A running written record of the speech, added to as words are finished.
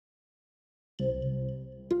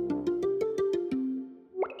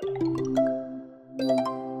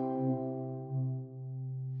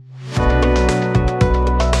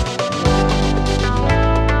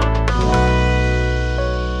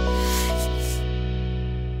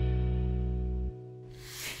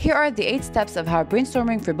Here are the 8 steps of how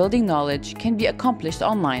brainstorming for building knowledge can be accomplished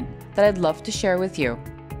online that I'd love to share with you.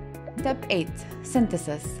 Step 8.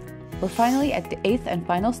 Synthesis. We're finally at the 8th and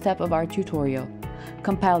final step of our tutorial.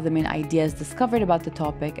 Compile the main ideas discovered about the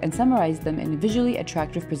topic and summarize them in a visually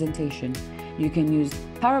attractive presentation. You can use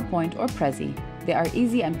PowerPoint or Prezi. They are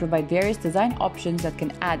easy and provide various design options that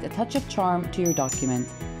can add a touch of charm to your document.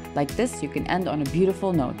 Like this, you can end on a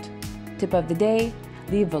beautiful note. Tip of the day: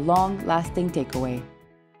 leave a long-lasting takeaway.